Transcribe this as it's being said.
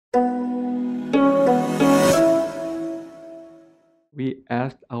we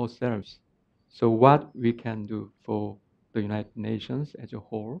asked ourselves, so what we can do for the United Nations as a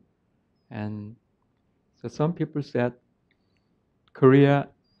whole? And so some people said Korea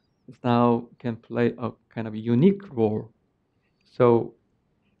now can play a kind of unique role. So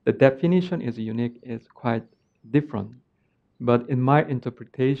the definition is unique is quite different. But in my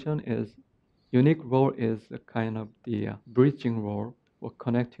interpretation is unique role is a kind of the bridging role or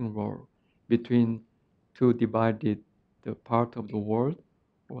connecting role between two divided the part of the world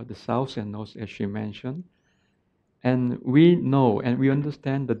or the south and north as she mentioned. And we know and we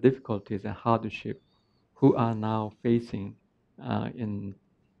understand the difficulties and hardship who are now facing in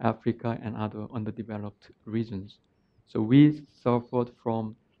Africa and other underdeveloped regions. So we suffered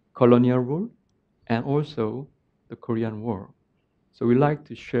from colonial rule and also the Korean War. So we like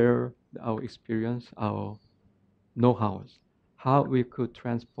to share our experience, our know-hows, how we could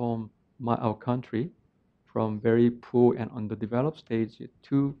transform our country from very poor and underdeveloped stage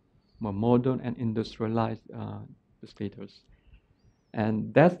to more modern and industrialized status.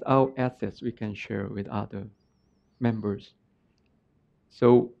 And that's our assets we can share with other members.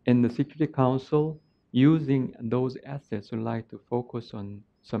 So in the Security Council, using those assets, we like to focus on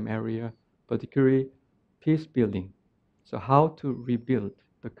some area, particularly peace building. So how to rebuild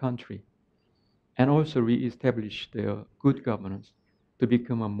the country and also re-establish their good governance to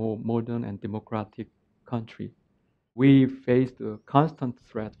become a more modern and democratic country. We face the constant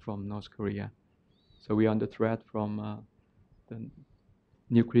threat from North Korea. So we are under threat from the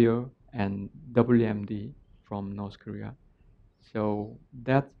nuclear and WMD from North Korea. So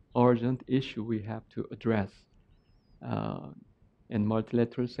that urgent issue we have to address uh, in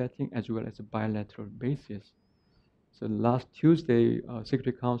multilateral setting as well as a bilateral basis. So last Tuesday,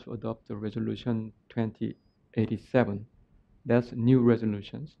 Security Council adopted Resolution 2087. That's new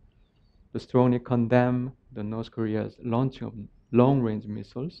resolutions to strongly condemn the North Korea's launching of long-range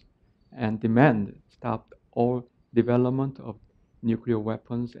missiles and demand stop all development of nuclear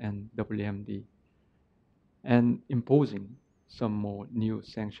weapons and WMD, and imposing some more new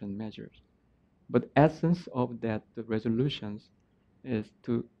sanction measures. But essence of that the resolutions is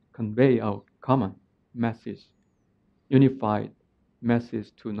to convey our common message, unified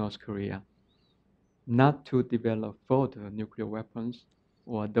message to North Korea, not to develop further nuclear weapons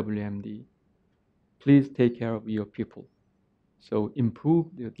or WMD. Please take care of your people. So improve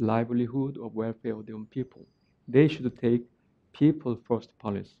the livelihood or welfare of their own people. They should take people first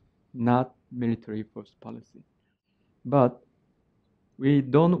policy, not military first policy. But we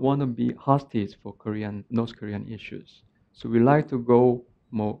don't want to be hostage for North Korean issues. So we like to go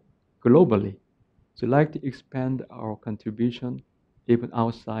more globally. So we like to expand our contribution even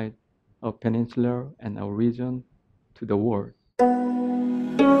outside our peninsula and our region to the world.